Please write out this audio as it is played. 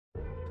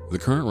The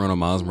current run of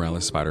Miles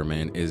Morales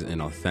Spider-Man is an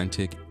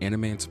authentic,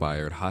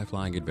 anime-inspired,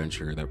 high-flying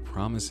adventure that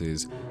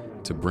promises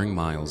to bring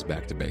Miles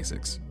back to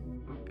basics,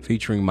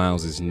 featuring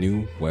Miles'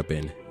 new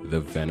weapon, the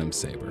Venom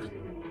Saber.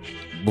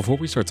 Before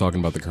we start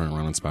talking about the current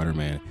run on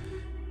Spider-Man,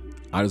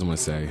 I just want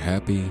to say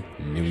Happy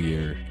New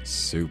Year,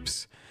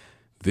 Soups.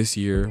 This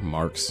year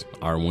marks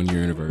our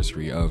 1-year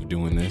anniversary of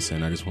doing this,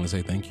 and I just want to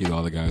say thank you to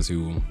all the guys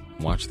who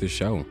watch this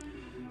show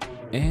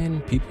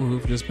and people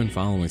who've just been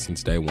following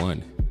since day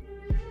one.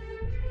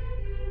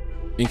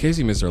 In case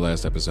you missed our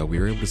last episode, we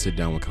were able to sit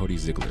down with Cody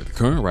Ziglar, the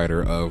current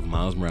writer of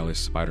Miles Morales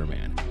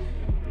Spider-Man.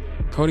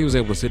 Cody was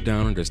able to sit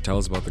down and just tell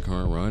us about the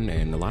current run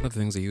and a lot of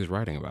things that he was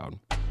writing about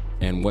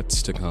and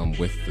what's to come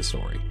with the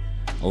story,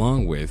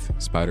 along with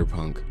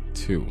Spider-Punk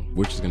 2,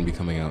 which is going to be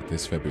coming out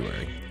this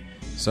February.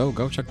 So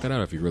go check that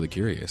out if you're really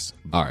curious.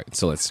 All right,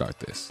 so let's start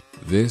this.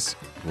 This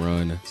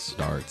run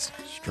starts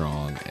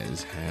strong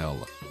as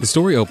hell. The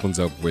story opens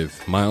up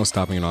with Miles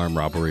stopping an armed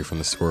robbery from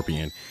the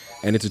Scorpion,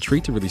 and it's a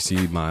treat to really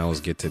see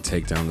Miles get to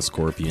take down the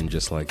Scorpion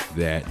just like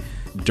that.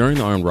 During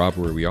the armed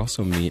robbery, we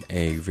also meet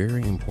a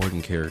very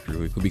important character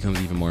who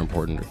becomes even more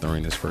important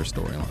during this first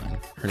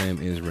storyline. Her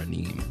name is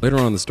Raneem. Later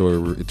on in the story,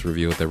 it's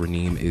revealed that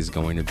Raneem is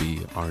going to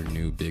be our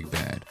new big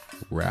bad,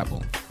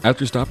 Rabble.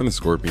 After stopping the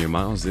Scorpion,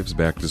 Miles zips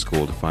back to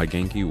school to find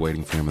Genki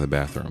waiting for him in the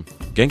bathroom.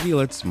 Genki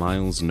lets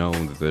Miles know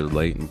that they're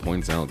late and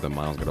points out that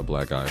Miles got a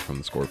black eye from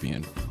the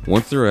Scorpion.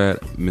 Once they're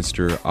at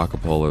Mr.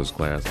 Acapulco's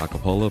class,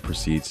 Acapulco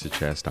proceeds to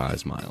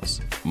chastise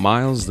Miles.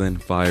 Miles then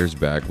fires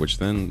back, which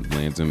then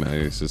lands him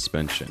a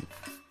suspension.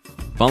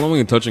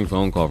 Following a touching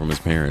phone call from his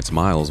parents,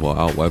 Miles, while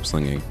out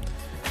web-slinging,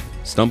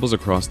 stumbles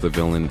across the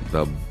villain,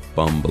 the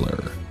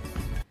Bumbler.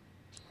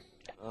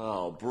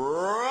 Oh,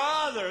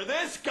 brother,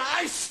 this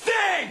guy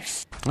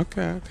stinks!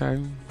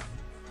 Okay.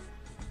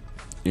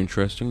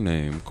 Interesting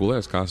name.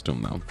 Cool-ass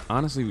costume, though.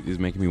 Honestly, is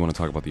making me want to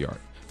talk about the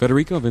art.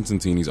 Federico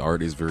Vincentini's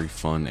art is very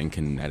fun and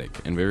kinetic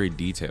and very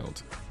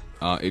detailed.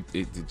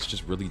 It's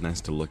just really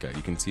nice to look at.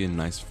 You can see a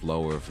nice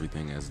flow of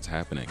everything as it's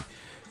happening.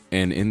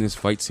 And in this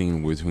fight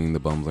scene between the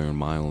Bumbler and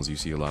Miles, you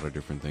see a lot of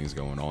different things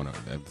going on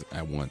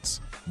at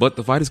once. But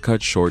the fight is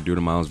cut short due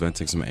to Miles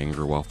venting some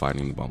anger while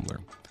fighting the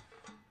Bumbler.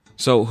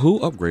 So who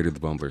upgraded the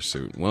Bumbler's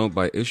suit? Well,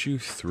 by issue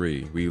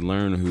 3, we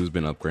learn who's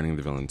been upgrading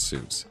the villain's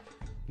suits.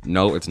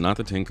 No, it's not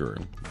the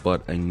Tinkerer,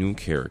 but a new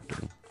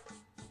character,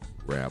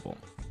 Rabble.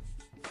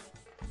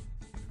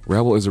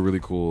 Rabble is a really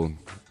cool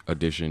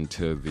addition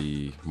to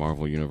the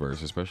Marvel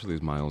Universe, especially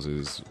as Miles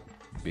is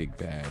big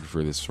bad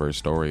for this first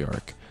story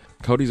arc.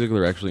 Cody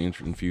Ziglar actually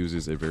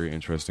infuses a very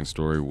interesting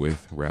story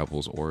with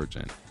Rabble's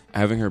origin.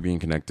 Having her being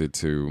connected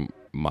to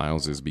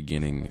Miles'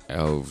 beginning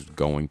of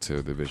going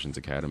to the Visions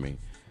Academy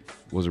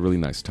was a really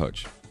nice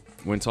touch.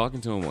 When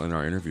talking to him in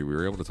our interview, we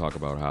were able to talk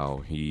about how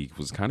he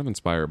was kind of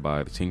inspired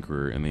by the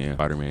Tinkerer in the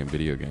Spider-Man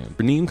video game.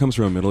 Raneem comes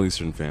from a Middle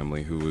Eastern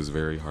family who is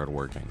very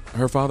hardworking.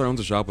 Her father owns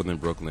a shop within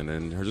Brooklyn,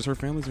 and her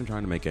family's been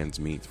trying to make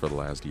ends meet for the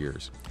last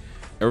years.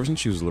 Ever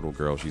since she was a little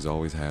girl, she's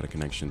always had a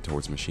connection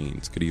towards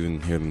machines, could even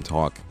hear them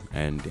talk,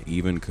 and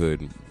even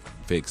could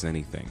fix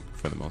anything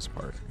for the most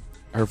part.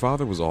 Her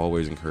father was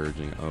always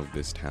encouraging of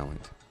this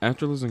talent.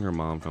 After losing her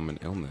mom from an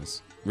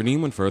illness,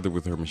 Raneem went further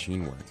with her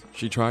machine work.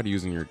 She tried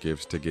using her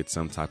gifts to get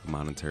some type of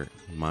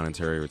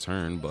monetary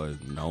return,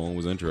 but no one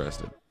was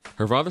interested.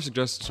 Her father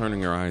suggests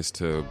turning her eyes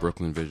to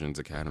Brooklyn Visions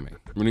Academy.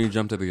 Raneem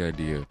jumped at the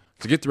idea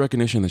to get the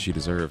recognition that she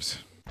deserves.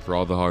 For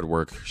all the hard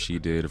work she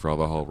did, for all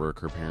the hard work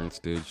her parents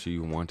did, she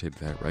wanted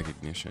that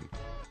recognition.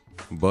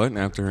 But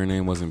after her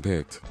name wasn't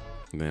picked,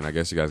 then I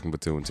guess you guys can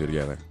put 2 and 2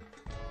 together.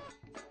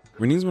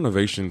 Raneem's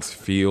motivations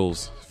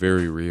feels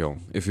very real.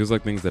 It feels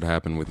like things that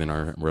happen within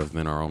our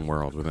own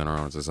world, within our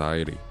own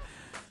society.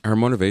 Her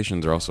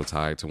motivations are also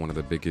tied to one of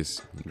the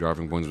biggest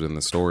driving points within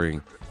the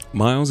story.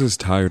 Miles is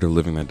tired of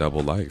living that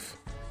double life.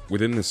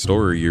 Within this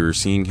story, you're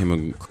seeing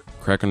him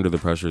crack under the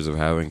pressures of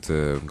having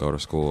to go to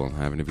school and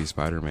having to be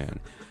Spider-Man,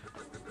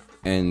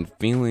 and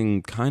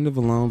feeling kind of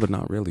alone, but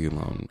not really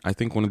alone. I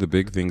think one of the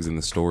big things in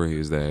the story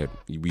is that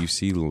we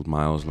see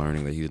Miles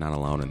learning that he's not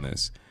alone in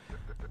this.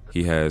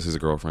 He has his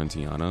girlfriend,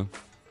 Tiana,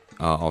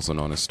 also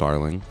known as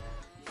Starling.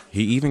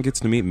 He even gets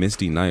to meet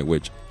Misty Knight,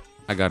 which,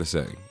 I gotta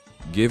say,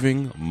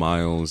 giving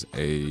Miles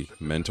a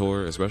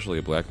mentor, especially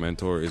a black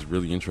mentor, is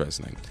really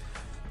interesting.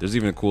 There's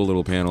even a cool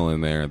little panel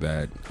in there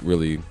that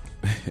really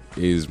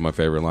is my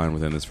favorite line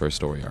within this first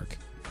story arc.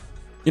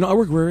 You know, I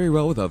work very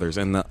well with others,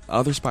 and the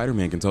other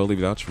Spider-Man can totally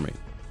vouch for me.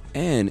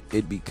 And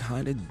it'd be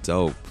kind of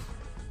dope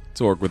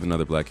to work with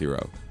another black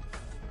hero.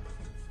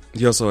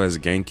 He also has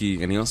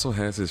Genki, and he also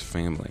has his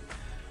family.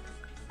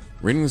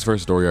 Reading this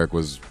first story arc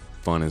was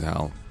fun as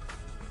hell.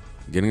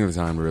 Getting the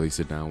time to really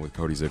sit down with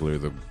Cody Ziglar,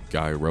 the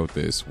guy who wrote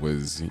this,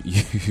 was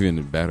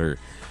even better.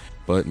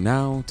 But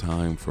now,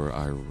 time for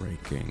our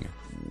ranking.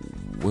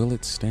 Will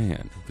it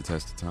stand the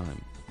test of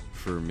time?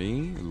 For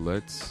me,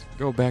 let's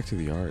go back to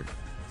the art.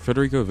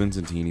 Federico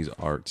Vincentini's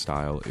art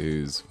style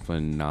is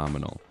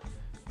phenomenal.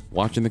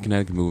 Watching the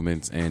kinetic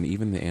movements and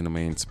even the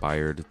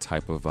anime-inspired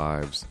type of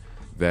vibes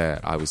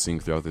that I was seeing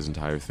throughout this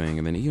entire thing.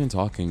 And then even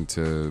talking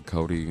to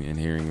Cody and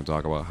hearing him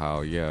talk about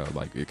how, yeah,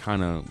 like we're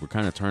kind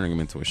of turning him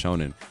into a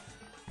shonen.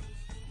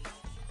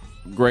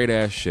 Great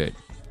ass shit.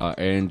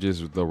 And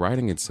just the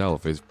writing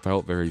itself, it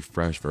felt very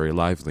fresh, very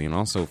lively, and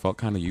also felt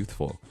kind of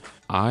youthful.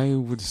 I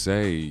would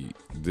say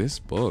this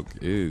book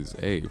is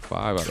a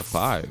 5 out of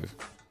 5.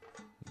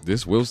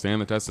 This will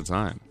stand the test of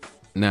time.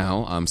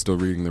 Now, I'm still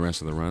reading the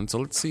rest of the run, so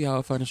let's see how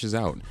it finishes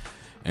out.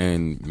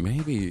 And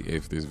maybe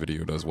if this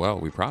video does well,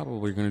 we're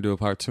probably going to do a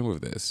part 2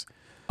 of this.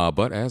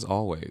 But as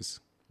always,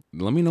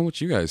 let me know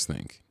what you guys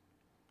think.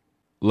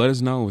 Let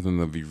us know within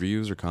the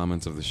reviews or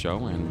comments of the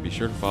show, and be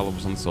sure to follow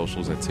us on the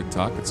socials at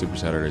TikTok at Super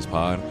Saturdays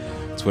Pod,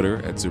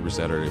 Twitter at Super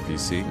Saturday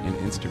PC, and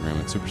Instagram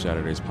at Super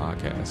Saturdays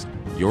Podcast.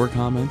 Your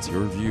comments,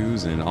 your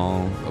views, and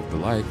all of the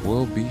like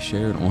will be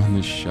shared on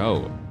the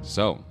show.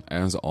 So,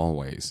 as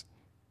always,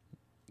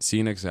 see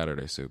you next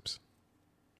Saturday, Soups.